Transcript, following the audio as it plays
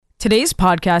Today's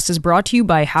podcast is brought to you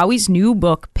by Howie's new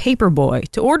book, Paperboy.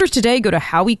 To order today, go to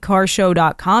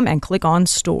howiecarshow.com and click on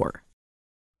store.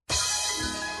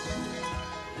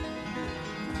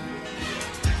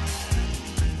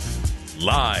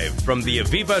 Live from the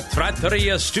Aviva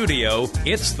Trattoria studio,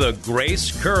 it's the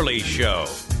Grace Curley Show.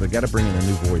 They got to bring in a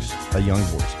new voice, a young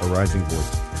voice, a rising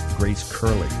voice. Grace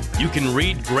Curley. You can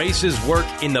read Grace's work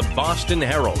in the Boston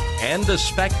Herald and the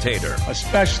Spectator.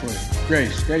 Especially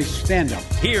Grace. Grace, stand up.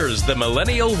 Here's the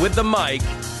millennial with the mic,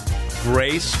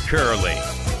 Grace Curley.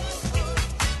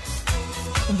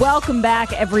 Welcome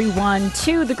back, everyone,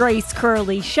 to the Grace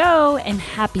Curley Show, and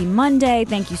happy Monday.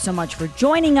 Thank you so much for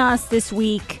joining us this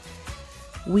week.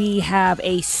 We have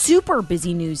a super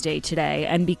busy news day today,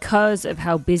 and because of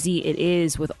how busy it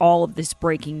is with all of this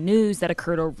breaking news that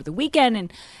occurred over the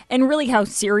weekend and really how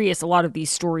serious a lot of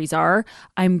these stories are,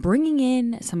 I'm bringing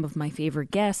in some of my favorite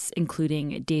guests,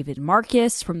 including David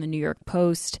Marcus from the New York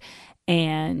Post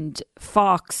and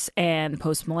Fox and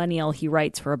Post Millennial. He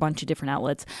writes for a bunch of different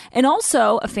outlets, and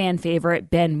also a fan favorite,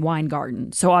 Ben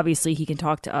Weingarten. So obviously he can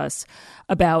talk to us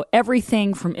about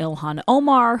everything from Ilhan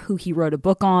Omar, who he wrote a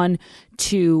book on,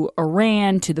 to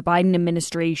Iran, to the Biden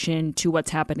administration, to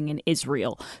what's happening in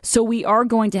Israel. So we are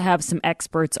going to have some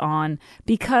experts on,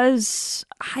 because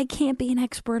I can't be an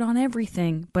expert on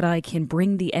everything, but I can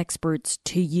bring the experts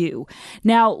to you.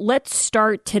 Now, let's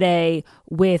start today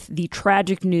with the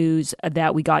tragic news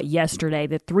that we got yesterday,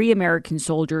 that 3 American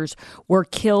soldiers were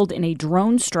killed in a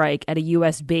drone strike at a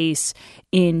U.S. base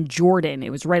in Jordan. It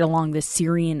was right along the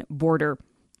Syrian border.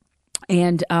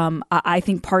 And I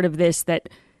think part of this that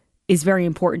is very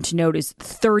important to note is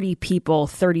 30 people,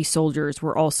 30 soldiers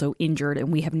were also injured,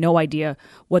 and we have no idea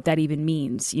what that even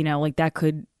means. You know, like that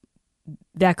could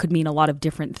mean a lot of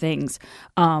different things.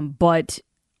 But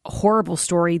horrible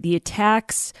story. The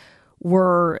attacks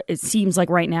were, it seems like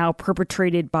right now,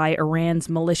 perpetrated by Iran's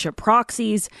militia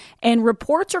proxies, and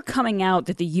reports are coming out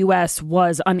that the U.S.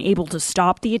 was unable to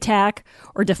stop the attack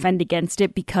or defend against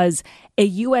it because a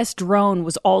U.S. drone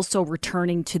was also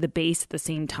returning to the base at the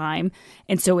same time,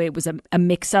 and so it was a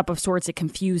mix-up of sorts. It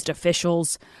confused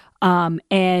officials.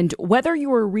 And whether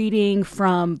you were reading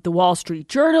from the Wall Street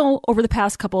Journal over the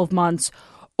past couple of months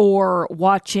or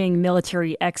watching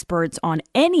military experts on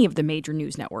any of the major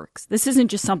news networks. This isn't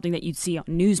just something that you'd see on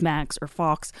Newsmax or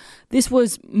Fox. This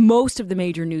was most of the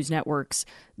major news networks.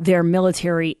 Their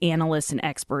military analysts and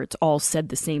experts all said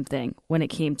the same thing when it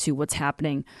came to what's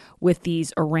happening with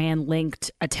these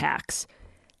Iran-linked attacks.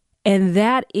 And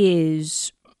that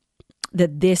is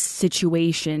that this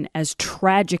situation, as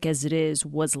tragic as it is,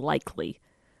 was likely.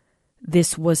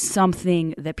 This was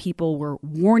something that people were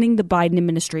warning the Biden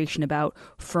administration about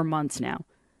for months now.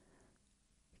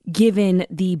 Given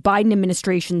the Biden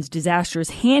administration's disastrous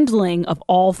handling of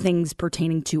all things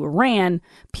pertaining to Iran,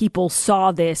 people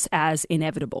saw this as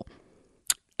inevitable.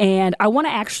 And I want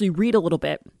to actually read a little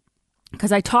bit,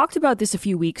 because I talked about this a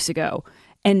few weeks ago,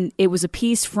 and it was a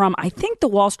piece from, I think, the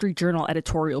Wall Street Journal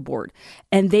editorial board,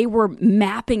 and they were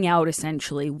mapping out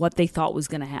essentially what they thought was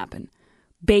going to happen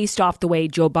based off the way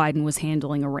Joe Biden was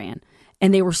handling Iran.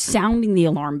 And they were sounding the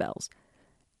alarm bells.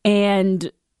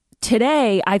 And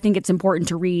today, I think it's important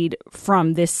to read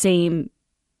from this same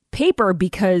paper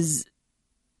because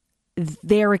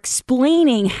they're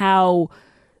explaining how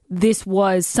this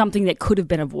was something that could have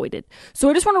been avoided. So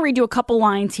I just want to read you a couple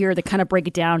lines here that kind of break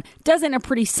it down. Does it in a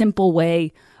pretty simple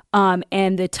way.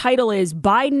 And the title is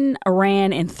Biden,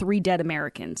 Iran, and 3 Dead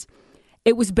Americans.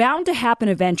 It was bound to happen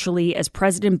eventually, as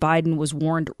President Biden was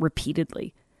warned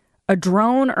repeatedly. A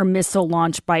drone or missile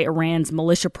launched by Iran's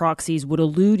militia proxies would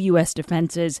elude U.S.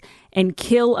 defenses and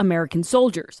kill American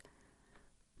soldiers.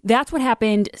 That's what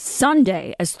happened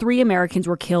Sunday, as 3 Americans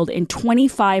were killed and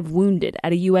 25 wounded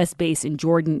at a U.S. base in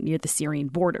Jordan near the Syrian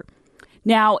border.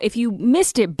 Now, if you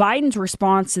missed it, Biden's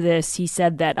response to this, he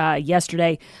said that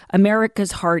yesterday,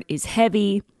 America's heart is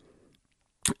heavy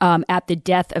at the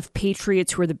death of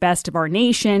patriots who are the best of our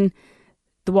nation.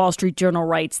 The Wall Street Journal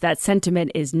writes that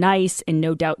sentiment is nice and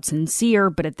no doubt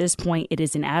sincere, but at this point it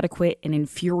is inadequate and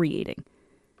infuriating.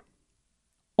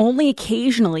 Only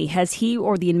occasionally has he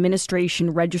or the administration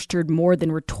registered more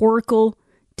than rhetorical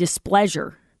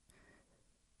displeasure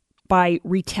by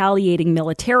retaliating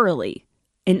militarily,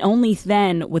 and only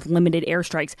then with limited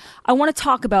airstrikes. I want to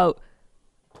talk about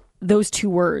those 2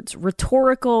 words,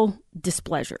 rhetorical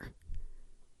displeasure.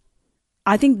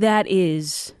 I think that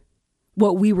is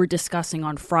what we were discussing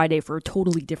on Friday for a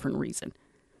totally different reason.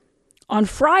 On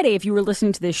Friday, if you were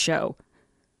listening to this show,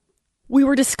 we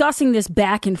were discussing this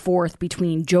back and forth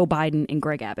between Joe Biden and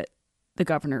Greg Abbott, the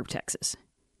governor of Texas.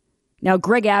 Now,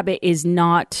 Greg Abbott is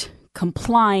not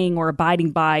complying or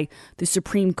abiding by the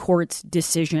Supreme Court's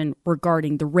decision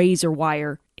regarding the razor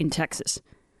wire in Texas.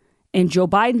 And Joe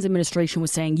Biden's administration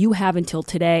was saying, you have until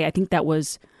today. I think that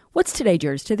was, what's today,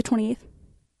 Jared? Is today the 28th?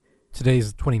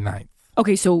 Today's the 29th.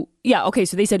 Okay, so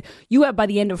they said you have by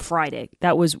the end of Friday.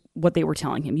 That was what they were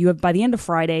telling him. You have by the end of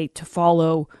Friday to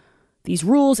follow these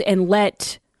rules and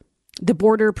let the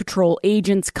Border Patrol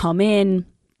agents come in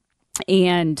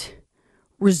and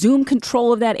resume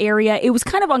control of that area. It was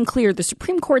kind of unclear. The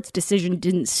Supreme Court's decision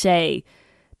didn't say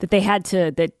that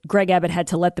that Greg Abbott had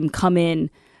to let them come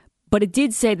in, but it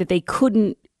did say that they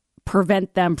couldn't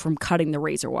prevent them from cutting the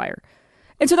razor wire.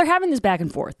 And so they're having this back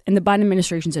and forth. And the Biden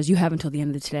administration says, you have until the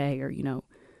end of the today, or,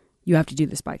 you have to do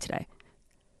this by today.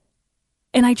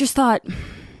 And I just thought,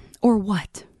 or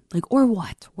what? Or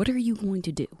what? What are you going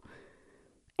to do?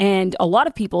 And a lot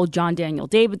of people, John Daniel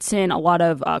Davidson, a lot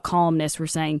of columnists were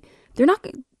saying they're not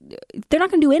going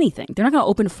to do anything. They're not going to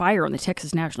open fire on the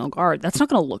Texas National Guard. That's not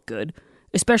going to look good,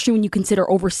 especially when you consider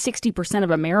over 60%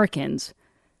 of Americans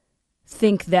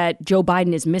think that Joe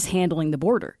Biden is mishandling the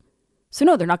border. So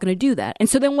no, they're not going to do that. And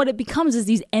so then what it becomes is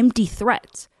these empty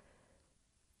threats.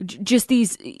 Just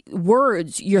these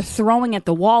words you're throwing at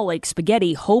the wall like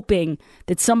spaghetti, hoping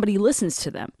that somebody listens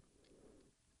to them.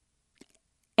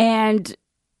 And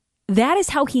that is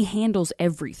how he handles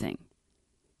everything.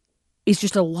 It's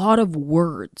just a lot of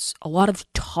words, a lot of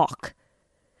talk.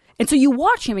 And so you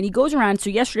watch him and he goes around. So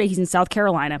yesterday he's in South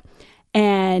Carolina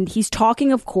and he's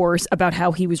talking, of course, about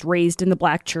how he was raised in the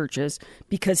black churches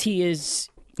because he is,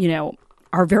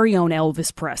 our very own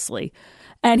Elvis Presley.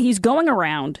 And he's going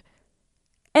around.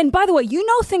 And by the way,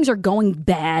 things are going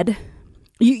bad.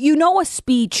 A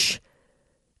speech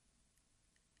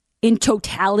in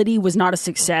totality was not a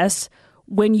success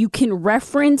when you can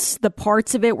reference the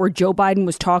parts of it where Joe Biden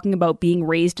was talking about being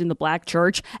raised in the black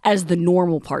church as the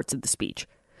normal parts of the speech.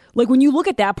 Like when you look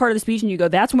at that part of the speech and you go,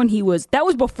 that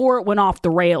was before it went off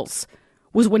the rails,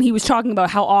 was when he was talking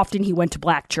about how often he went to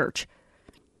black church.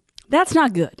 That's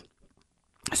not good.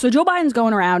 So Joe Biden's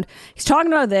going around, he's talking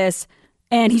about this,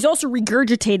 and he's also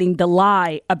regurgitating the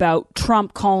lie about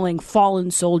Trump calling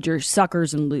fallen soldiers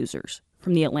suckers and losers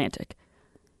from The Atlantic.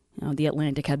 The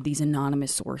Atlantic had these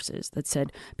anonymous sources that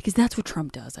said, because that's what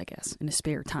Trump does, I guess, in his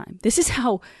spare time. This is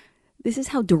how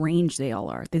deranged they all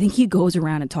are. They think he goes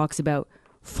around and talks about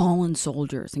fallen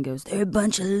soldiers and goes, they're a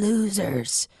bunch of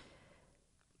losers.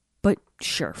 But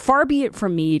sure, far be it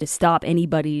from me to stop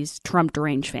anybody's Trump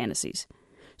deranged fantasies.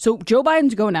 So Joe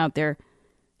Biden's going out there.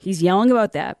 He's yelling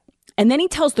about that. And then he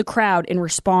tells the crowd in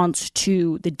response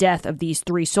to the death of these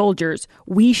 3 soldiers,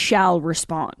 we shall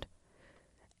respond.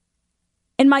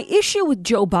 And my issue with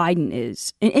Joe Biden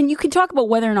is, and you can talk about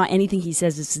whether or not anything he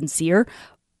says is sincere,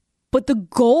 but the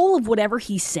goal of whatever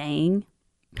he's saying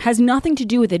has nothing to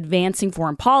do with advancing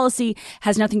foreign policy,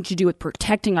 has nothing to do with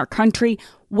protecting our country.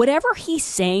 Whatever he's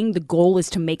saying, the goal is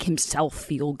to make himself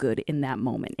feel good in that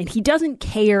moment. And he doesn't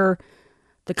care.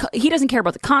 He doesn't care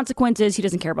about the consequences. He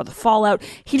doesn't care about the fallout.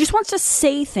 He just wants to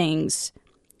say things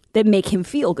that make him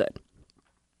feel good.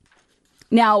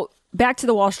 Now, back to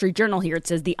the Wall Street Journal here. It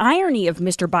says the irony of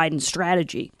Mr. Biden's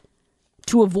strategy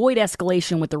to avoid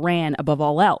escalation with Iran above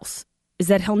all else is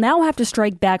that he'll now have to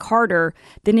strike back harder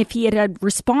than if he had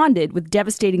responded with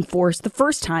devastating force the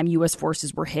first time U.S.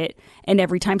 forces were hit and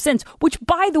every time since. Which,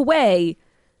 by the way,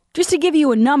 just to give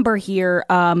you a number here,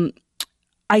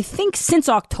 I think since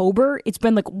October, it's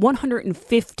been like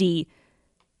 150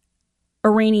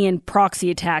 Iranian proxy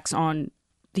attacks on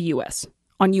the U.S.,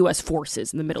 on U.S.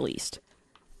 forces in the Middle East.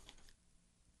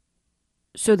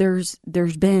 So there's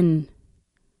been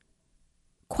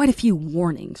quite a few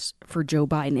warnings for Joe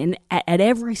Biden. And at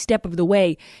every step of the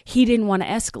way, he didn't want to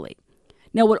escalate.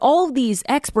 Now, what all of these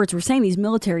experts were saying, these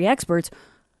military experts,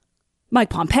 Mike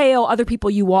Pompeo, other people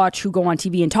you watch who go on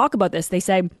TV and talk about this, they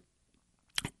say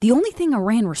the only thing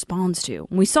Iran responds to,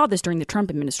 and we saw this during the Trump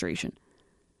administration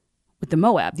with the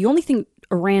Moab, the only thing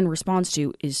Iran responds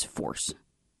to is force,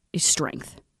 is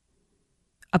strength.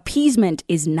 Appeasement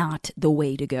is not the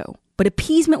way to go. But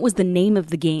appeasement was the name of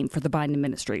the game for the Biden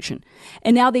administration.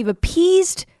 And now they've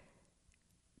appeased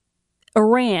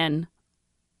Iran.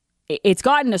 It's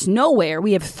gotten us nowhere.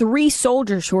 We have 3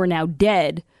 soldiers who are now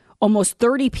dead, almost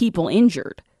 30 people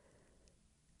injured.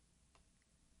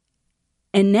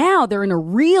 And now they're in a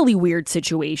really weird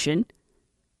situation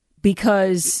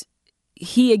because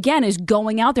he, again, is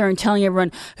going out there and telling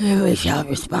everyone, we shall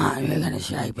respond, we're going to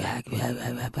strike back. Blah,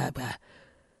 blah, blah, blah.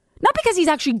 Not because he's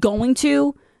actually going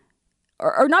to,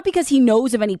 or not because he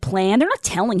knows of any plan. They're not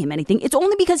telling him anything. It's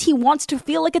only because he wants to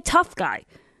feel like a tough guy.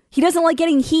 He doesn't like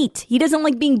getting heat. He doesn't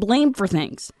like being blamed for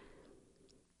things.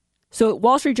 So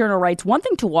Wall Street Journal writes, one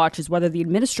thing to watch is whether the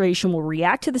administration will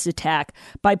react to this attack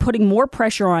by putting more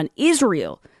pressure on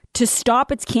Israel to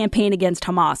stop its campaign against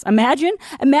Hamas. Imagine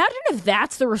if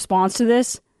that's the response to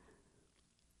this.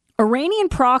 Iranian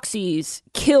proxies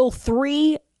kill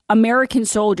 3 American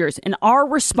soldiers, and our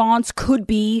response could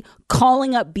be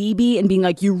calling up Bibi and being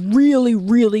like, you really,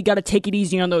 really got to take it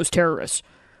easy on those terrorists,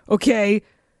 okay?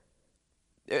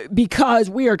 Because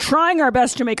we are trying our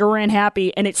best to make Iran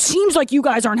happy, and it seems like you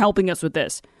guys aren't helping us with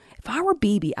this. If I were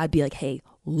Bibi, I'd be like, hey,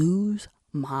 lose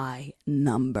my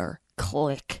number.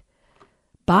 Click.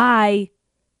 Bye.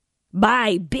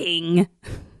 Bye, Bing,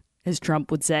 as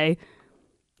Trump would say.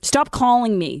 Stop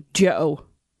calling me, Joe.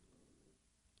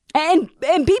 And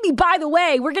Bibi, by the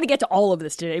way, we're going to get to all of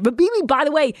this today, but Bibi, by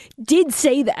the way, did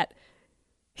say that.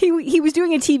 He was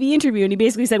doing a TV interview and he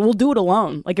basically said, we'll do it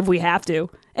alone, like if we have to.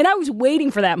 And I was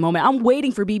waiting for that moment. I'm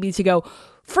waiting for Bibi to go,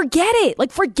 forget it.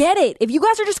 Like, forget it. If you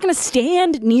guys are just going to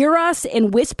stand near us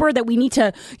and whisper that we need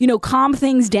to, calm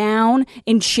things down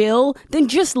and chill, then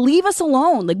just leave us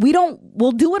alone. Like,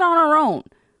 we'll do it on our own.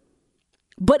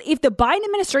 But if the Biden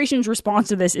administration's response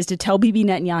to this is to tell Bibi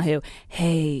Netanyahu,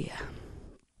 hey,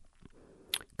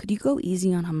 could you go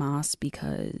easy on Hamas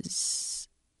because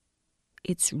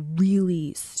it's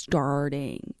really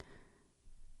starting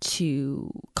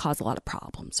to cause a lot of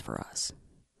problems for us.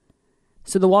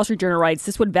 So the Wall Street Journal writes,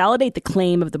 this would validate the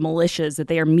claim of the militias that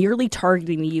they are merely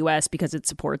targeting the U.S. because it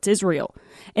supports Israel.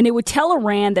 And it would tell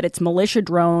Iran that its militia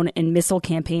drone and missile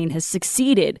campaign has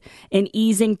succeeded in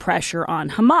easing pressure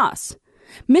on Hamas.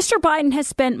 Mr. Biden has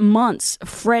spent months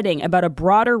fretting about a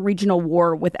broader regional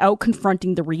war without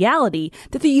confronting the reality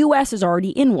that the U.S. is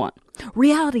already in one.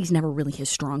 Reality is never really his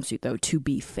strong suit, though, to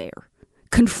be fair.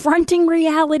 Confronting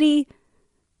reality,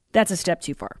 that's a step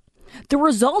too far. The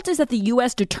result is that the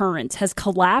U.S. deterrence has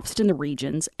collapsed in the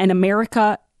regions and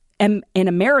Americans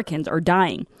are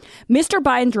dying. Mr.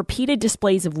 Biden's repeated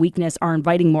displays of weakness are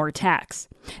inviting more attacks.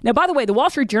 Now, by the way, the Wall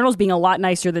Street Journal is being a lot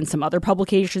nicer than some other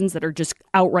publications that are just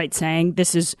outright saying,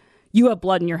 you have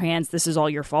blood in your hands, this is all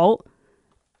your fault.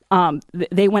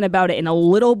 They went about it in a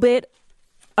little bit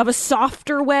of a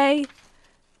softer way,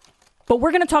 but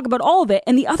we're going to talk about all of it.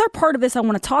 And the other part of this I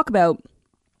want to talk about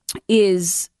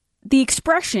is the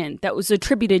expression that was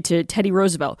attributed to Teddy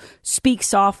Roosevelt, speak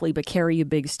softly but carry a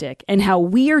big stick, and how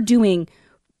we are doing,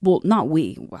 well, not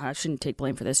we, I shouldn't take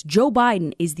blame for this. Joe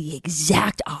Biden is the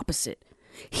exact opposite.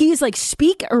 He is like,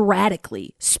 speak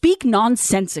erratically, speak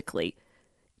nonsensically,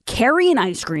 carry an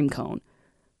ice cream cone,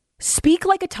 speak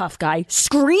like a tough guy,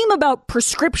 scream about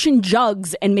prescription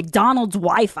jugs and McDonald's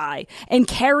Wi-Fi, and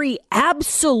carry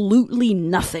absolutely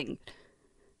nothing.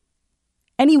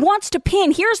 And he wants to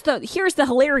pin, here's the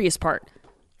hilarious part.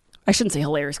 I shouldn't say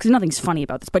hilarious because nothing's funny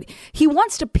about this, but he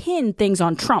wants to pin things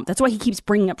on Trump. That's why he keeps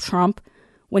bringing up Trump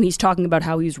when he's talking about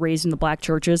how he was raised in the black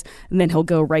churches. And then he'll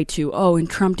go right to, oh, and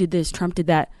Trump did this, Trump did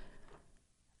that.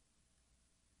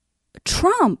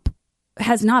 Trump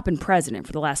has not been president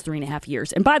for the last 3.5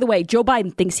 years. And by the way, Joe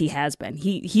Biden thinks he has been.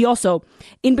 He also,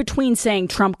 in between saying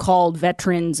Trump called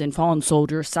veterans and fallen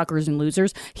soldiers suckers and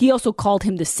losers, he also called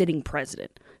him the sitting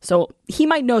president. So he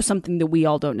might know something that we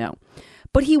all don't know.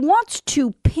 But he wants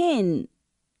to pin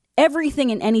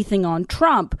everything and anything on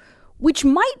Trump, which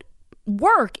might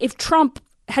work if Trump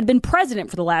had been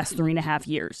president for the last 3.5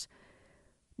 years.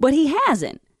 But he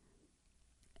hasn't.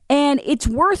 And it's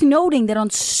worth noting that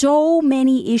on so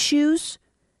many issues,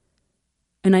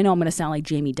 and I know I'm going to sound like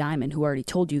Jamie Dimon, who already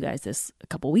told you guys this a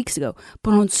couple weeks ago,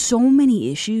 but on so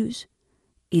many issues,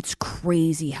 it's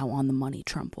crazy how on the money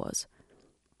Trump was.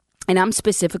 And I'm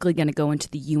specifically going to go into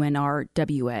the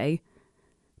UNRWA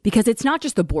because it's not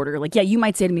just the border. Like, yeah, you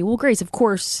might say to me, well, Grace, of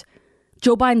course,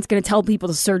 Joe Biden's going to tell people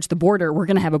to search the border. We're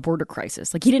going to have a border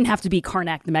crisis. Like, he didn't have to be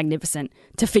Karnak the Magnificent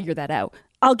to figure that out.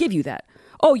 I'll give you that.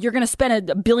 Oh, you're going to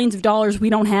spend billions of dollars we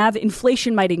don't have.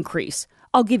 Inflation might increase.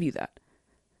 I'll give you that.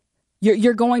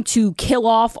 You're going to kill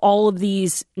off all of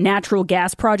these natural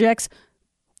gas projects.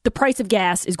 The price of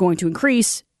gas is going to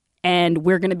increase and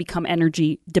we're going to become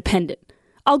energy dependent.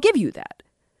 I'll give you that.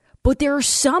 But there are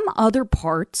some other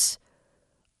parts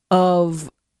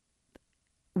of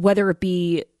whether it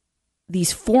be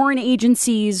these foreign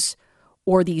agencies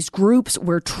or these groups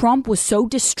where Trump was so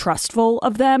distrustful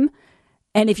of them.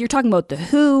 And if you're talking about the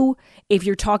WHO, if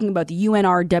you're talking about the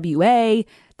UNRWA,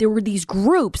 there were these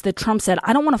groups that Trump said,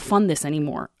 I don't want to fund this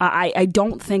anymore. I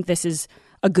don't think this is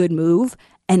a good move.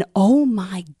 And oh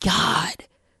my God,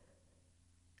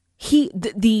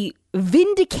 the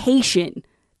vindication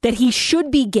that he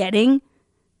should be getting,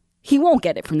 he won't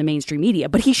get it from the mainstream media,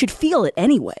 but he should feel it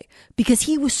anyway, because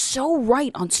he was so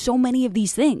right on so many of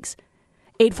these things.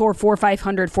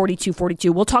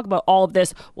 844-500-4242. We'll talk about all of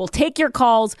this. We'll take your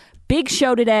calls. Big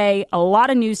show today. A lot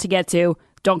of news to get to.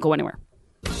 Don't go anywhere.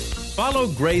 Follow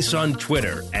Grace on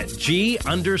Twitter at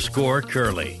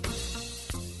 @G_Curley.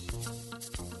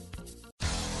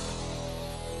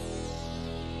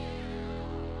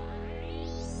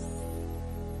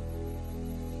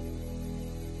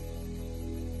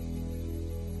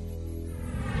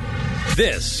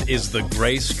 This is the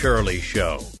Grace Curley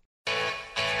Show.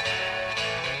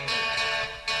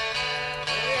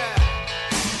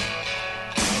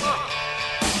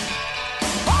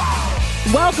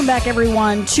 Welcome back,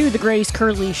 everyone, to the Grace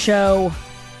Curley Show.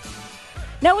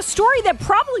 Now, a story that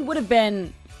probably would have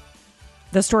been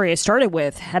the story I started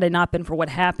with had it not been for what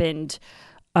happened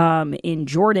in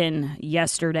Jordan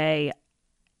yesterday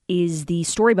is the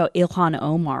story about Ilhan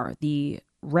Omar, the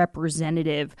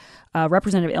Representative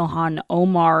Ilhan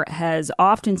Omar has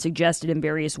often suggested in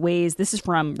various ways, this is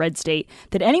from Red State,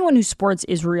 that anyone who supports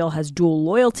Israel has dual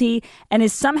loyalty and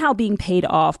is somehow being paid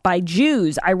off by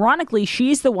Jews. Ironically,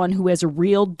 she's the one who has a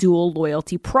real dual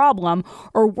loyalty problem,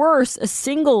 or worse, a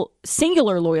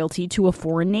singular loyalty to a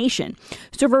foreign nation.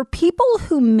 So for people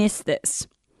who miss this,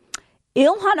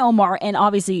 Ilhan Omar, and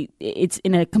obviously it's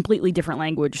in a completely different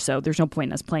language, so there's no point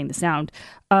in us playing the sound.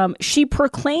 She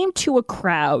proclaimed to a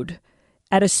crowd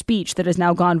at a speech that has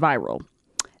now gone viral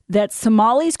that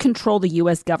Somalis control the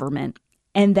U.S. government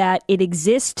and that it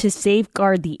exists to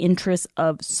safeguard the interests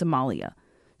of Somalia.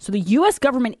 So the U.S.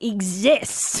 government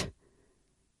exists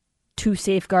to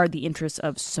safeguard the interests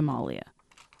of Somalia.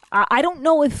 I don't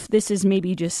know if this is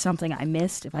maybe just something I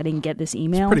missed, if I didn't get this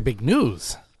email. It's pretty big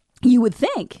news. You would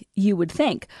think.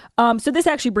 So this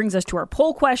actually brings us to our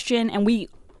poll question, and we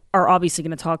are obviously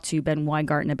going to talk to Ben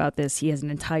Weingarten about this. He has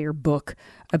an entire book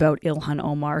about Ilhan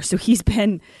Omar. So he's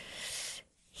been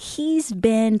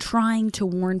trying to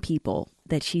warn people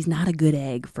that she's not a good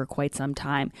egg for quite some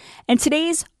time. And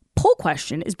today's poll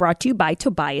question is brought to you by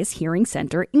Tobias Hearing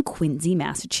Center in Quincy,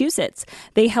 Massachusetts.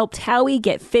 They helped Howie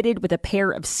get fitted with a pair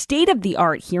of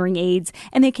state-of-the-art hearing aids,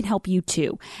 and they can help you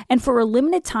too. And for a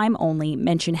limited time only,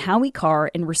 mention Howie Carr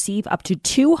and receive up to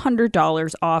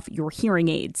 $200 off your hearing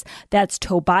aids. That's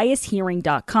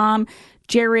tobiashearing.com.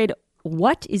 Jared,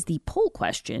 what is the poll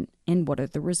question and what are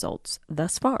the results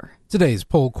thus far? Today's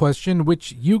poll question,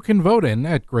 which you can vote in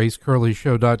at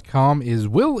gracecurleyshow.com, is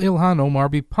will Ilhan Omar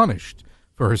be punished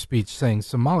for her speech saying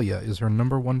Somalia is her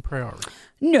number one priority?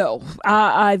 No.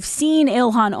 I've seen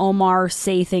Ilhan Omar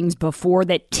say things before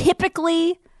that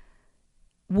typically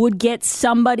would get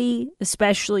somebody,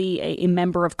 especially a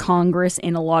member of Congress,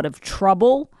 in a lot of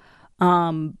trouble.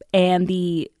 And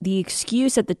the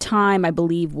excuse at the time, I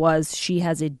believe, was she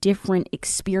has a different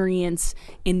experience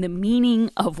in the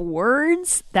meaning of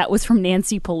words. That was from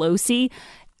Nancy Pelosi.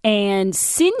 And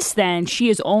since then, she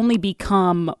has only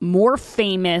become more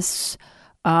famous,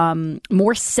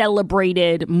 more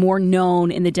celebrated, more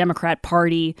known in the Democrat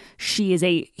Party. She is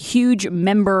a huge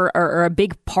member or a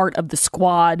big part of the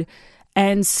squad.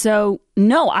 And so,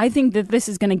 no, I think that this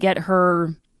is going to get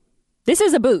her. This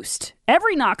is a boost.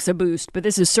 Every knock's a boost, but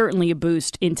this is certainly a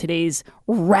boost in today's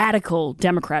radical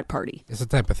Democrat Party. It's the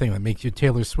type of thing that makes you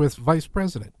Taylor Swift vice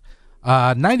president.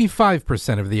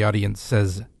 95% of the audience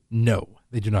says no.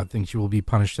 They do not think she will be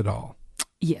punished at all.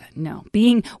 Yeah, no.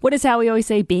 What does Howie always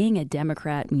say? Being a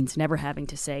Democrat means never having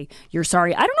to say you're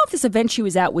sorry. I don't know if this event she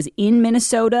was at was in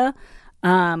Minnesota,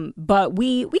 but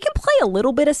we can play a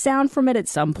little bit of sound from it at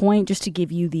some point just to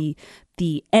give you the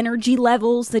energy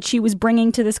levels that she was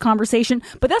bringing to this conversation.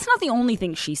 But that's not the only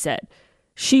thing she said.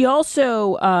 She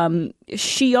also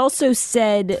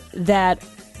said that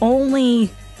only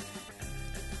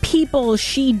people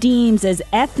she deems as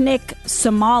ethnic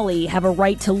Somali have a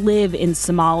right to live in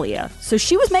Somalia. So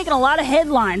she was making a lot of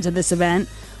headlines at this event.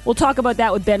 We'll talk about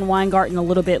that with Ben Weingarten a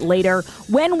little bit later.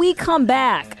 When we come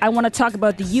back, I want to talk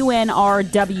about the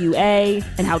UNRWA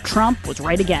and how Trump was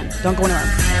right again. Don't go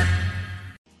anywhere.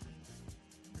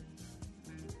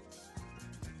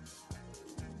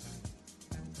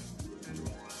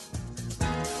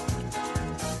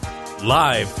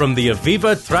 Live from the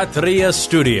Aviva Trattoria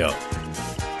studio.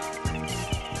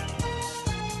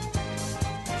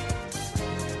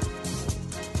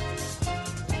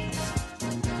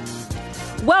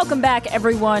 Welcome back,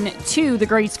 everyone, to the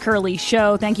Grace Curley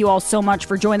Show. Thank you all so much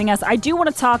for joining us. I do want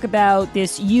to talk about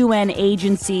this UN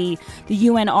agency, the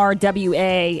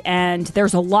UNRWA, and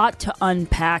there's a lot to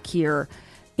unpack here.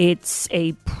 It's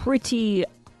a pretty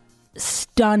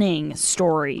stunning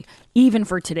story. even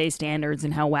for today's standards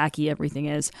and how wacky everything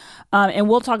is. And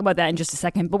we'll talk about that in just a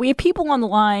second. But we have people on the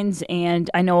lines, and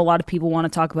I know a lot of people want to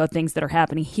talk about things that are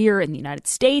happening here in the United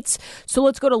States. So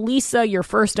let's go to Lisa. You're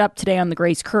first up today on the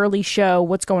Grace Curley Show.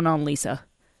 What's going on, Lisa?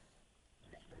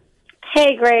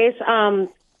 Hey, Grace.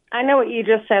 I know what you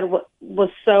just said was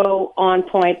so on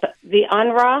point, but the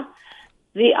UNRWA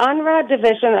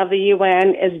division of the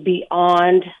UN is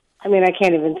beyond, I mean, I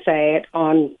can't even say it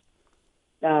on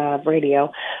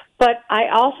radio. But I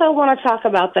also want to talk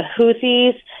about the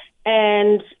Houthis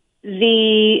and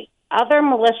the other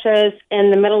militias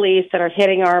in the Middle East that are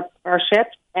hitting our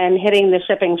ships and hitting the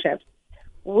shipping ships.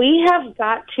 We have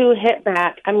got to hit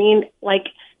back. I mean, like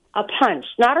a punch,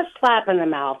 not a slap in the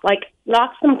mouth, like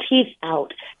knock some teeth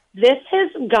out. This has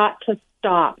got to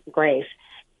stop, Grace.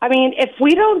 I mean, if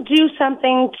we don't do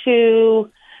something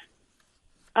to,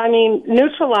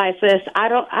 neutralize this, I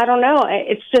don't know.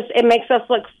 It's just, it makes us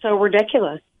look so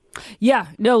ridiculous. Yeah,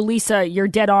 no, Lisa, you're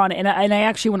dead on. And I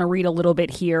actually want to read a little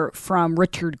bit here from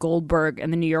Richard Goldberg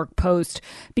in the New York Post,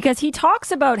 because he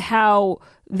talks about how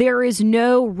there is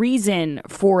no reason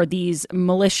for these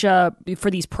militia, for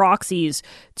these proxies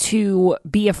to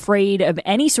be afraid of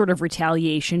any sort of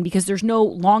retaliation because there's no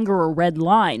longer a red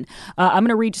line. I'm going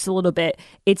to read just a little bit.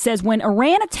 It says, when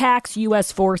Iran attacks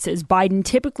U.S. forces, Biden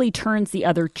typically turns the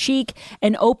other cheek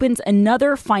and opens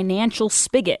another financial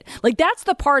spigot. Like, that's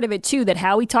the part of it, too, that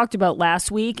Howie talked about last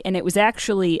week. And it was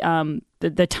actually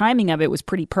the timing of it was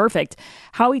pretty perfect.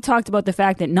 Howie talked about the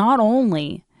fact that not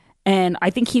only, and I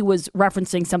think he was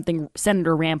referencing something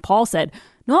Senator Rand Paul said,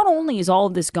 not only is all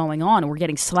of this going on and we're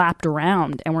getting slapped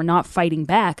around and we're not fighting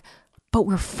back, but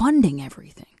we're funding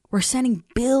everything. We're sending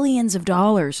billions of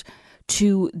dollars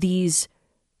to these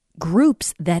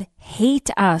groups that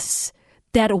hate us,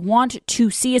 that want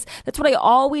to see us. That's what I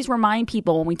always remind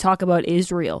people when we talk about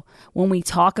Israel, when we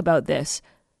talk about this.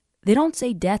 They don't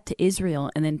say death to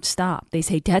Israel and then stop. They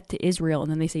say death to Israel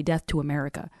and then they say death to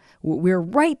America. We're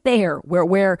right there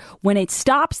where when it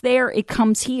stops there, it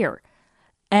comes here.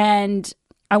 And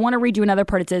I want to read you another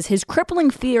part. It says, his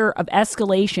crippling fear of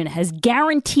escalation has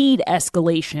guaranteed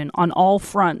escalation on all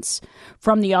fronts,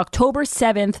 from the October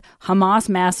 7th Hamas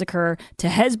massacre to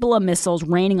Hezbollah missiles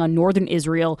raining on northern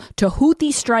Israel to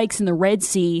Houthi strikes in the Red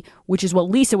Sea, which is what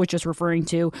Lisa was just referring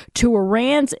to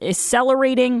Iran's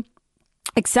accelerating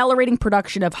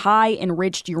production of high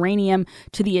enriched uranium,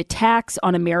 to the attacks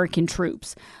on American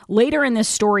troops. Later in this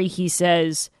story, he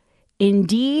says,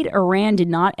 indeed, Iran did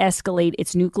not escalate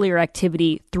its nuclear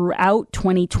activity throughout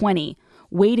 2020,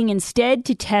 waiting instead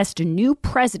to test a new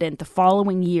president the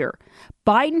following year.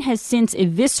 Biden has since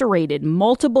eviscerated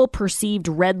multiple perceived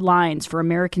red lines for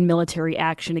American military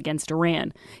action against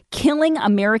Iran. Killing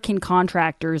American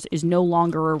contractors is no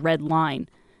longer a red line.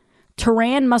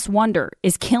 Tehran must wonder,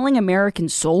 is killing American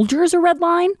soldiers a red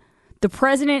line? The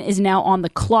president is now on the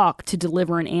clock to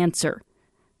deliver an answer.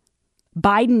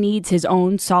 Biden needs his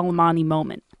own Soleimani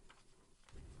moment.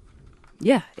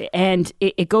 Yeah, and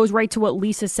it goes right to what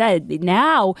Lisa said.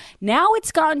 Now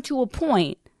it's gotten to a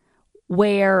point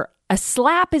where a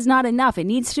slap is not enough. It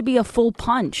needs to be a full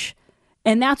punch.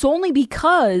 And that's only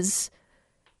because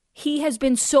he has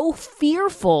been so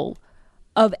fearful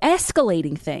of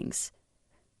escalating things.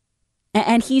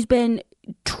 And he's been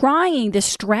trying this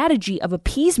strategy of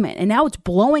appeasement, and now it's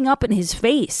blowing up in his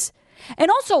face. And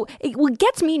also, what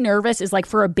gets me nervous is, like,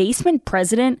 for a basement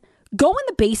president, go in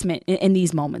the basement in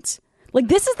these moments. Like,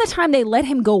 this is the time they let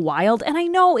him go wild. And I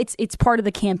know it's part of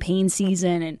the campaign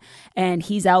season, and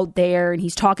he's out there and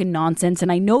he's talking nonsense.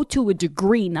 And I know to a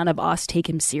degree none of us take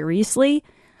him seriously.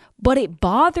 But it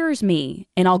bothers me,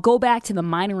 and I'll go back to the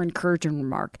minor encouragement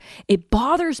remark. It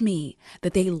bothers me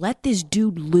that they let this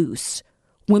dude loose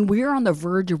when we're on the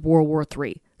verge of World War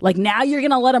III. Like, now you're going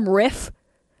to let him riff?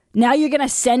 Now you're going to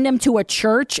send him to a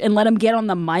church and let him get on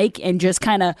the mic and just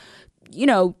kind of,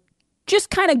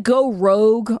 go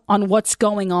rogue on what's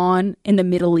going on in the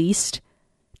Middle East?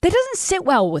 That doesn't sit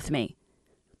well with me.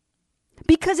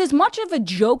 Because as much of a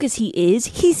joke as he is,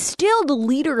 he's still the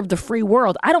leader of the free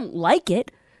world. I don't like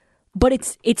it. But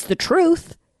it's the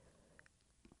truth.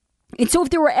 And so if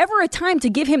there were ever a time to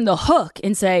give him the hook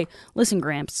and say, listen,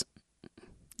 Gramps,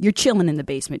 you're chilling in the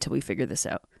basement till we figure this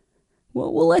out.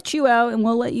 Well, we'll let you out and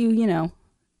we'll let you,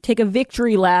 take a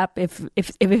victory lap if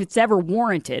it's ever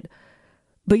warranted.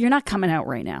 But you're not coming out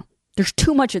right now. There's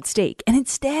too much at stake. And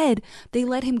instead, they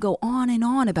let him go on and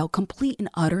on about complete and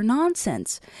utter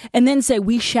nonsense. And then say,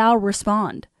 we shall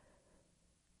respond.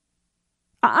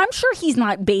 I'm sure he's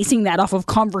not basing that off of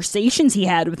conversations he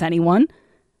had with anyone.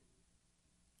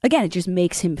 Again, it just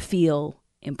makes him feel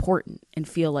important and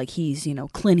feel like he's,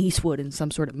 Clint Eastwood in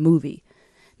some sort of movie.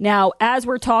 Now, as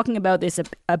we're talking about this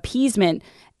appeasement,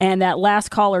 and that last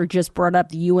caller just brought up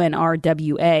the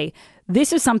UNRWA,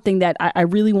 this is something that I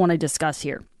really want to discuss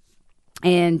here.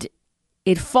 And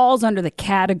it falls under the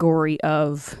category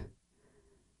of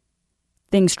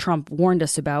things Trump warned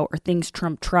us about, or things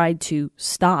Trump tried to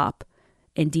stop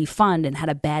and defund and had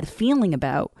a bad feeling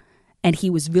about, and he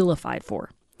was vilified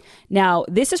for. Now,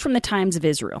 this is from the Times of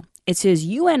Israel. It says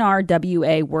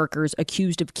UNRWA workers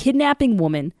accused of kidnapping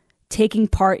woman taking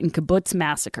part in kibbutz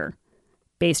massacre,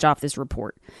 based off this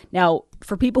report. Now,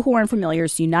 for people who aren't familiar,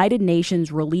 it's the United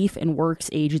Nations Relief and Works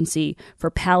Agency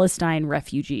for Palestine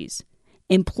Refugees.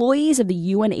 Employees of the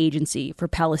UN Agency for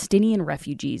Palestinian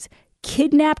Refugees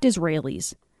kidnapped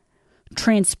Israelis,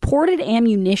 transported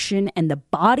ammunition and the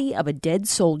body of a dead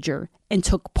soldier, and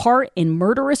took part in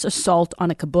murderous assault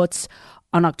on a kibbutz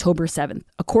on October 7th,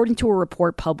 according to a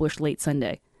report published late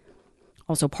Sunday.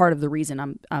 Also, part of the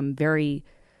reason I'm very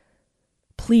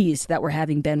pleased that we're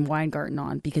having Ben Weingarten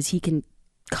on, because he can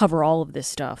cover all of this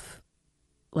stuff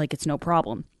like it's no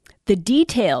problem. The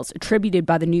details attributed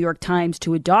by the New York Times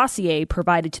to a dossier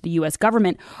provided to the U.S.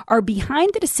 government are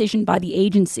behind the decision by the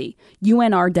agency,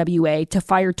 UNRWA, to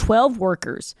fire 12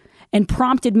 workers and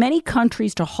prompted many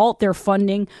countries to halt their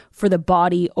funding for the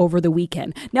body over the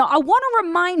weekend. Now, I want to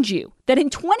remind you that in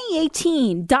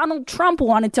 2018, Donald Trump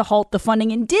wanted to halt the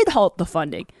funding and did halt the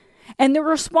funding. And the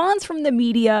response from the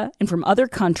media and from other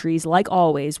countries, like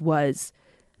always, was,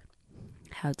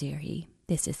 how dare he?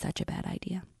 This is such a bad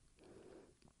idea.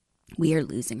 We are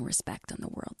losing respect on the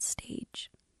world stage.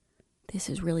 This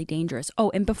is really dangerous.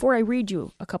 Oh, and before I read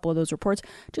you a couple of those reports,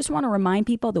 just want to remind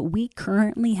people that we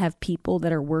currently have people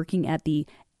that are working at the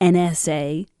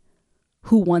NSA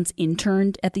who once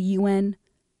interned at the UN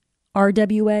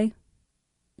RWA.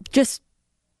 Just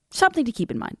something to keep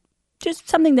in mind. Just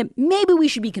something that maybe we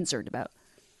should be concerned about.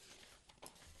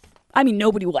 I mean,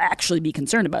 nobody will actually be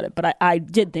concerned about it, but I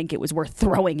did think it was worth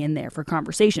throwing in there for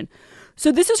conversation.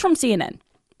 So this is from CNN.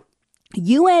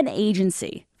 UN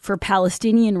Agency for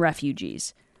Palestinian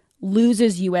Refugees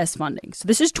loses U.S. funding. So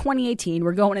this is 2018.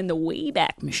 We're going in the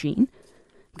Wayback Machine.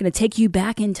 I'm going to take you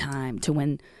back in time to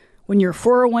when your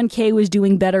 401k was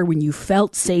doing better, when you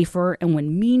felt safer, and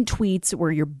when mean tweets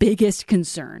were your biggest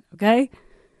concern, okay?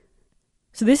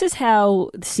 So this is how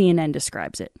CNN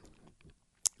describes it.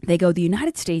 They go, the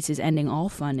United States is ending all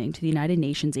funding to the United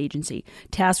Nations agency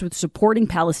tasked with supporting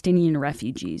Palestinian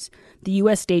refugees, the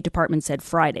U.S. State Department said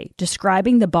Friday,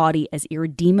 describing the body as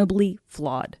irredeemably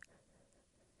flawed.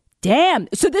 Damn.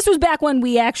 So this was back when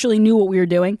we actually knew what we were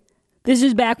doing. This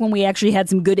is back when we actually had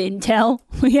some good intel.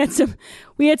 We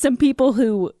had some people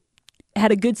who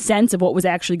had a good sense of what was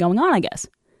actually going on, I guess.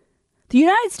 The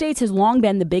United States has long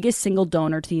been the biggest single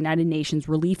donor to the United Nations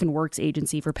Relief and Works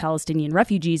Agency for Palestinian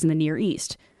Refugees in the Near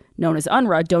East, known as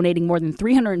UNRWA, donating more than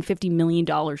 $350 million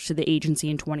to the agency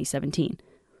in 2017.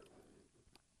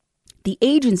 The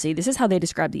agency, this is how they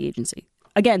describe the agency.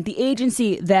 Again, the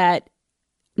agency that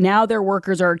now their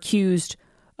workers are accused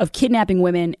of kidnapping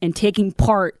women and taking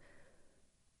part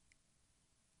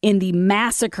in the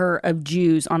massacre of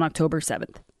Jews on October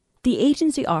 7th. The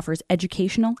agency offers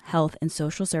educational, health, and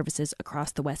social services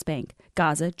across the West Bank,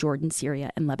 Gaza, Jordan,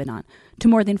 Syria, and Lebanon to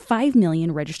more than 5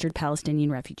 million registered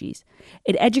Palestinian refugees.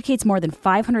 It educates more than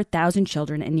 500,000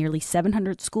 children in nearly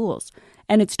 700 schools,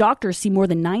 and its doctors see more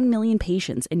than 9 million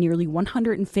patients in nearly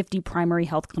 150 primary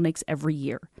health clinics every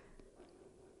year.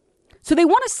 So they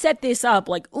want to set this up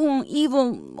like, oh,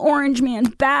 evil orange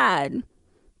man's bad,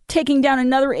 taking down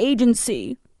another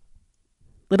agency.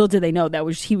 Little did they know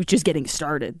he was just getting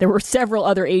started. There were several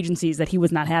other agencies that he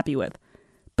was not happy with.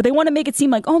 But they want to make it seem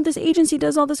like, oh, this agency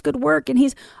does all this good work.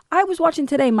 And I was watching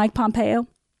today Mike Pompeo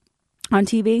on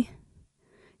TV.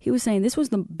 He was saying this was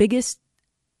the biggest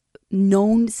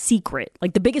known secret,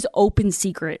 like the biggest open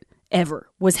secret ever,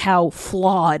 was how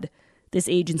flawed this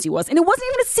agency was. And it wasn't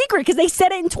even a secret because they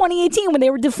said it in 2018 when they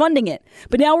were defunding it.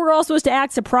 But now we're all supposed to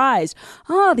act surprised.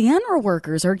 Oh, the UNRWA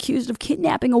workers are accused of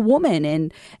kidnapping a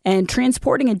woman and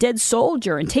transporting a dead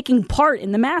soldier and taking part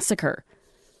in the massacre.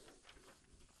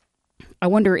 I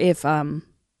wonder if any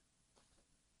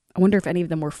of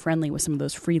them were friendly with some of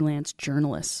those freelance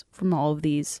journalists from all of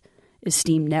these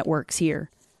esteemed networks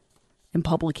here and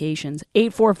publications.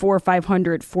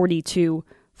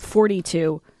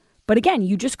 844-500-4242. But again,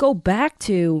 you just go back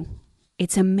to,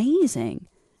 it's amazing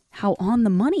how on the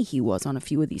money he was on a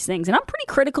few of these things. And I'm pretty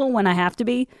critical when I have to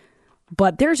be,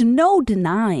 but there's no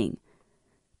denying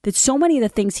that so many of the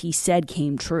things he said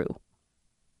came true.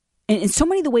 And so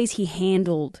many of the ways he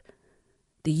handled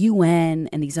the UN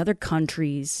and these other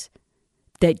countries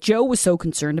that Joe was so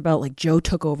concerned about, like Joe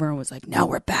took over and was like, no,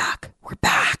 we're back. We're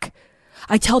back.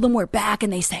 I tell them we're back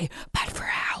and they say, but for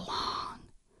how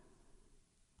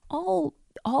long?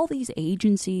 All these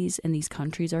agencies and these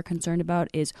countries are concerned about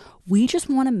is we just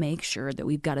want to make sure that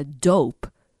we've got a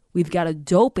dope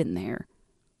in there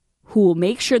who will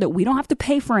make sure that we don't have to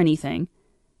pay for anything.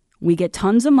 We get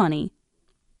tons of money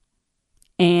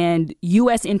and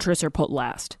U.S. interests are put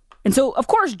last. And so, of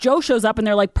course, Joe shows up and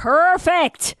they're like,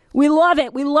 perfect. We love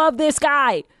it. We love this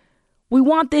guy. We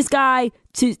want this guy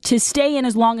to stay in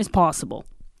as long as possible.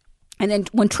 And then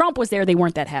when Trump was there, they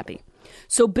weren't that happy.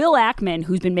 So Bill Ackman,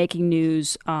 who's been making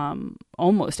news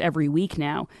almost every week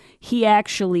now, he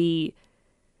actually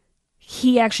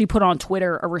put on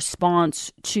Twitter a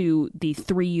response to the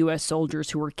 3 U.S. soldiers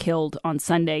who were killed on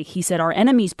Sunday. He said, our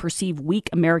enemies perceive weak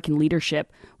American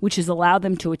leadership, which has allowed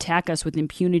them to attack us with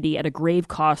impunity at a grave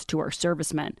cost to our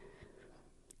servicemen.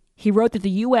 He wrote that the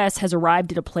U.S. has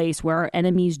arrived at a place where our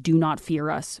enemies do not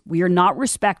fear us. We are not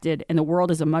respected, and the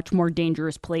world is a much more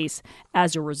dangerous place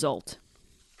as a result.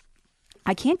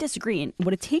 I can't disagree. And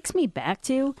what it takes me back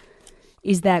to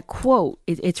is that quote.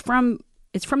 It's from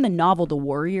the novel The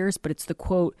Warriors, but it's the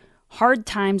quote, hard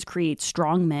times create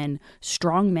strong men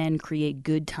create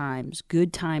good times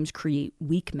create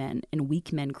weak men, and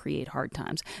weak men create hard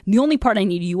times. And the only part I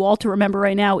need you all to remember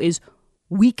right now is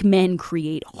weak men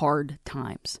create hard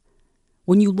times.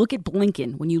 When you look at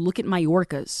Blinken, when you look at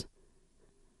Mayorkas,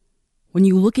 when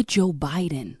you look at Joe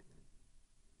Biden,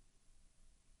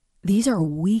 these are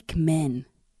weak men.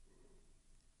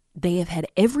 They have had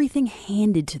everything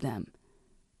handed to them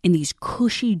in these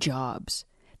cushy jobs.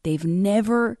 They've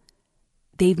never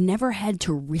had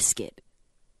to risk it.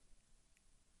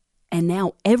 And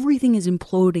now everything is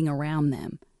imploding around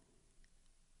them.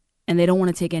 And they don't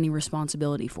want to take any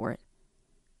responsibility for it.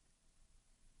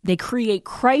 They create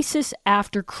crisis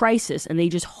after crisis, and they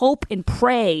just hope and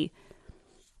pray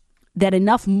that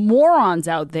enough morons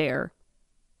out there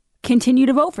continue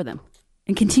to vote for them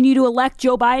and continue to elect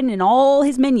Joe Biden and all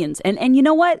his minions. And you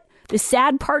know what? The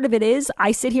sad part of it is,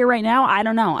 I sit here right now, I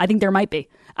don't know. I think there might be.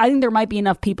 I think there might be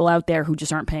enough people out there who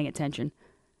just aren't paying attention.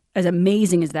 As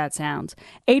amazing as that sounds.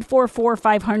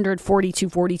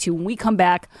 844-500-4242. When we come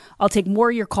back, I'll take more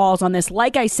of your calls on this.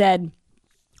 Like I said,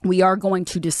 we are going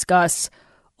to discuss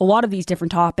a lot of these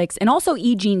different topics, and also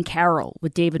E. Jean Carroll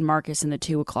with David Marcus in the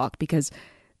 2 o'clock, because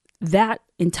that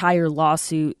entire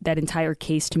lawsuit, that entire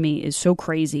case to me is so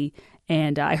crazy.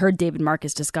 And I heard David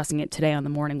Marcus discussing it today on the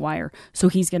Morning Wire, so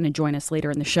he's going to join us later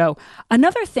in the show.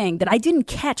 Another thing that I didn't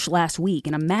catch last week,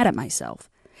 and I'm mad at myself,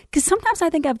 because sometimes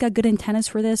I think I've got good antennas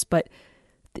for this, but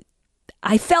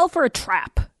I fell for a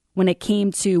trap when it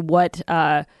came to what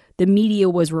the media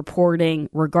was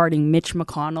reporting regarding Mitch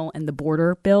McConnell and the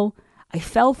border bill. I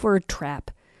fell for a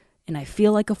trap, and I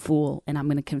feel like a fool, and I'm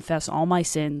going to confess all my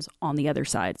sins on the other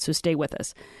side. So stay with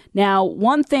us. Now,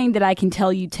 one thing that I can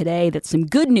tell you today that's some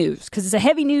good news, because it's a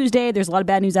heavy news day. There's a lot of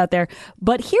bad news out there.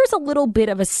 But here's a little bit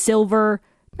of a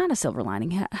not a silver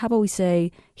lining. How about we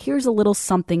say, here's a little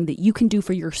something that you can do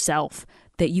for yourself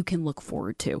that you can look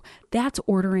forward to. That's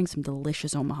ordering some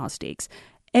delicious Omaha steaks.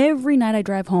 Every night I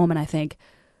drive home and I think,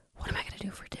 what am I going to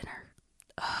do for dinner?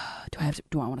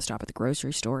 Do I want to stop at the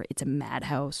grocery store? It's a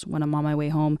madhouse when I'm on my way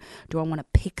home. Do I want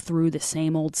to pick through the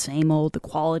same old? The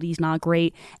quality's not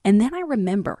great. And then I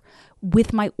remember,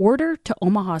 with my order to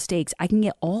Omaha Steaks, I can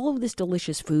get all of this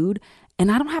delicious food,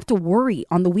 and I don't have to worry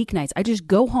on the weeknights. I just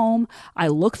go home, I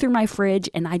look through my fridge,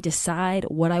 and I decide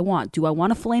what I want. Do I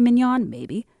want a filet mignon?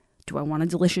 Maybe. Do I want a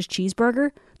delicious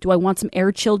cheeseburger? Do I want some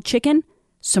air-chilled chicken?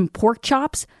 Some pork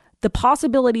chops? The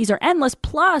possibilities are endless.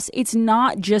 Plus, it's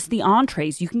not just the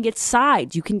entrees. You can get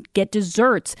sides. You can get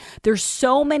desserts. There's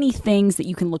so many things that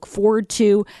you can look forward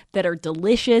to that are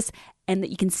delicious and that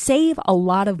you can save a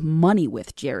lot of money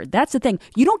with, Jared. That's the thing.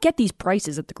 You don't get these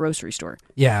prices at the grocery store.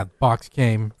 Yeah, box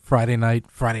came Friday night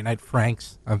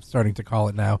Franks. I'm starting to call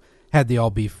it now. Had the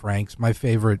all-beef Franks, my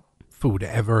favorite food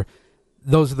ever.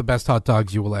 Those are the best hot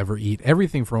dogs you will ever eat.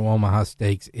 Everything from Omaha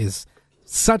Steaks is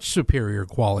such superior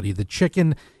quality. The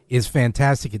chicken is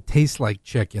fantastic. It tastes like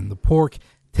chicken. The pork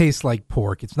tastes like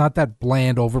pork. It's not that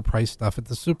bland, overpriced stuff at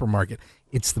the supermarket.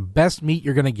 It's the best meat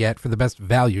you're going to get for the best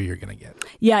value you're going to get.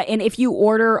 Yeah, and if you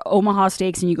order Omaha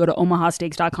Steaks and you go to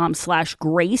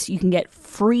omahasteaks.com/grace, you can get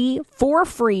free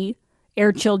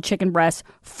air-chilled chicken breasts,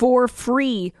 for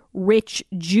free rich,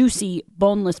 juicy,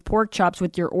 boneless pork chops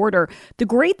with your order. The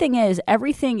great thing is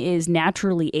everything is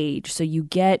naturally aged, so you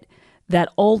get that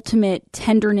ultimate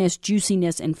tenderness,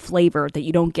 juiciness, and flavor that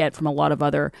you don't get from a lot of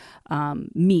other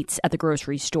meats at the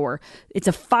grocery store. It's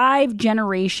a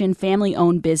 5-generation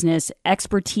family-owned business.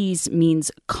 Expertise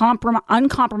means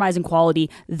uncompromising quality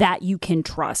that you can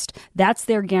trust. That's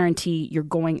their guarantee. You're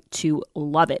going to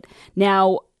love it.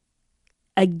 Now,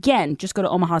 again, just go to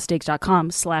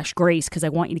omahasteaks.com/grace because I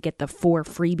want you to get the 4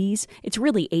 freebies. It's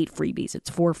really 8 freebies. It's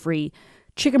 4 free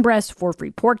chicken breasts, 4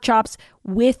 free pork chops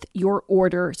with your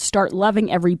order. Start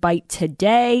loving every bite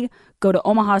today. Go to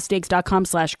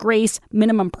omahasteaks.com/grace.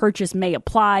 Minimum purchase may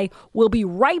apply. We'll be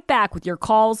right back with your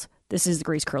calls. This is the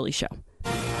Grace Curley Show.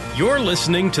 You're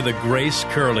listening to the Grace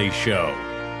Curley Show.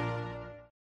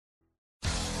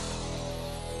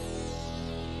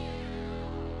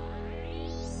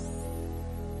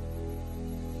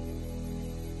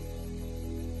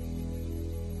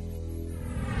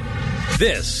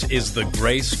 This is the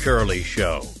Grace Curley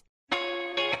Show.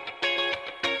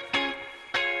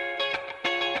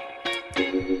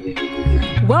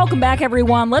 Welcome back,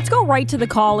 everyone. Let's go right to the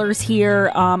callers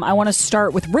here. I want to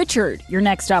start with Richard. You're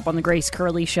next up on the Grace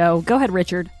Curley Show. Go ahead,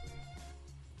 Richard.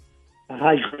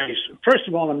 Hi, Grace. First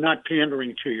of all, I'm not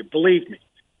pandering to you. Believe me.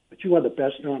 But you are the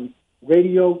best on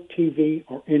radio, TV,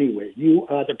 or anywhere. You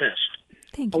are the best.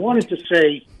 Thank you. I wanted to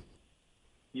say,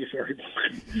 you're very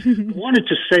welcome. I wanted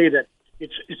to say that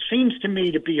it seems to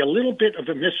me to be a little bit of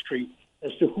a mystery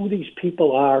as to who these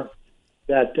people are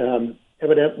that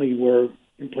evidently were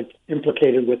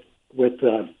implicated with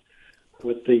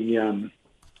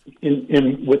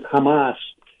Hamas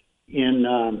in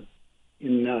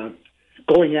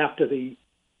going after the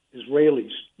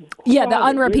Israelis. Yeah, the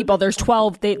UNRWA people. There's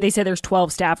 12. They say there's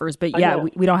 12 staffers, but yeah,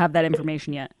 we don't have that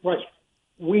information yet. Right.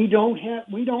 We don't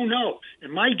know.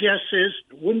 And my guess is,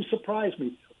 it wouldn't surprise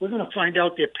me, we're going to find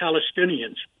out they're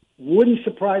Palestinians. Wouldn't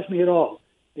surprise me at all.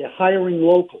 They're hiring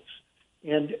locals.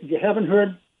 And you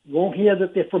won't hear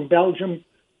that they're from Belgium,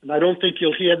 and I don't think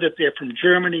you'll hear that they're from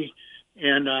Germany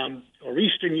and or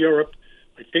Eastern Europe.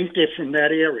 I think they're from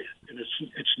that area, and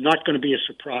it's not going to be a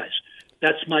surprise.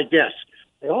 That's my guess.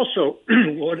 I also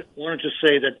wanted to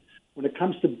say that when it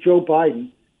comes to Joe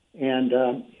Biden and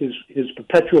his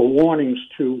perpetual warnings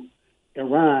to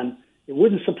Iran, it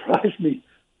wouldn't surprise me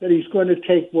that he's going to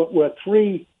take what were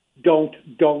 3 don'ts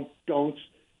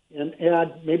and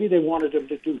add, maybe they wanted him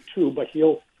to do 2, but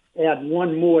he'll add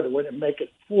 1 more to it and make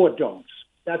it 4 don'ts.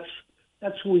 That's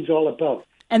who he's all about.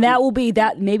 And that will be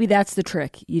that. Maybe that's the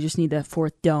trick. You just need the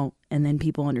 4th don't, and then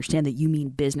people understand that you mean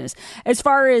business. As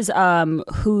far as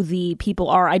who the people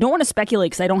are, I don't want to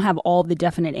speculate because I don't have all the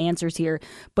definite answers here.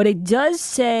 But it does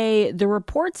say the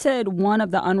report said one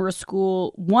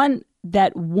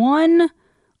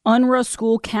UNRWA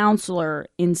school counselor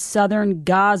in southern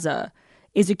Gaza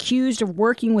is accused of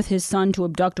working with his son to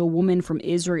abduct a woman from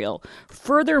Israel.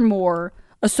 Furthermore,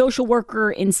 a social worker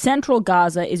in central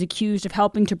Gaza is accused of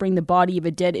helping to bring the body of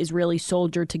a dead Israeli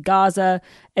soldier to Gaza,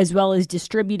 as well as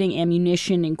distributing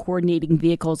ammunition and coordinating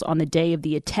vehicles on the day of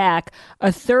the attack. A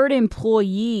 3rd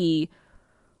employee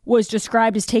was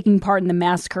described as taking part in the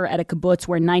massacre at a kibbutz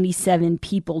where 97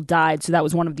 people died. So that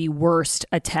was one of the worst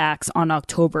attacks on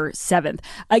October 7th.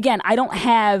 Again,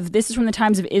 this is from the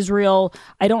Times of Israel.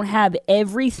 I don't have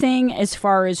everything as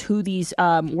far as who these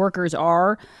workers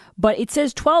are, but it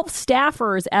says 12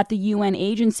 staffers at the UN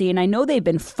agency. And I know they've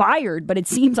been fired, but it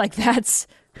seems like that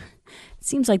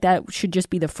should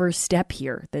just be the first step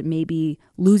here, that maybe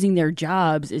losing their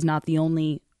jobs is not the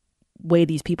only way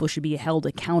these people should be held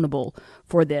accountable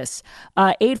for this.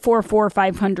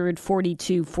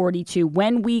 844-500-4242.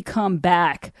 When we come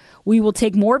back, we will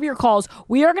take more of your calls.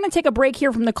 We are going to take a break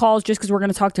here from the calls just because we're going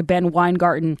to talk to Ben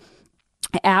Weingarten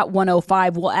at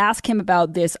 105. We'll ask him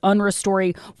about this UNRWA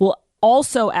story. We'll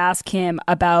also ask him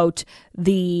about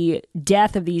the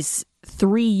death of these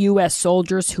 3 U.S.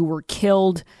 soldiers who were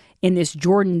killed in this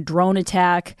Jordan drone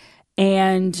attack.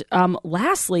 And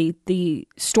lastly, the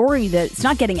story that's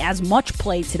not getting as much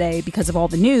play today because of all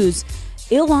the news,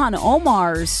 Ilhan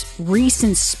Omar's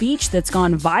recent speech that's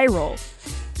gone viral.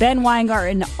 Ben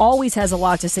Weingarten always has a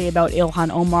lot to say about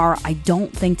Ilhan Omar. I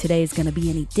don't think today is going to be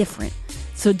any different.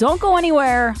 So don't go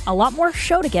anywhere. A lot more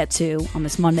show to get to on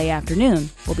this Monday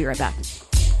afternoon. We'll be right back.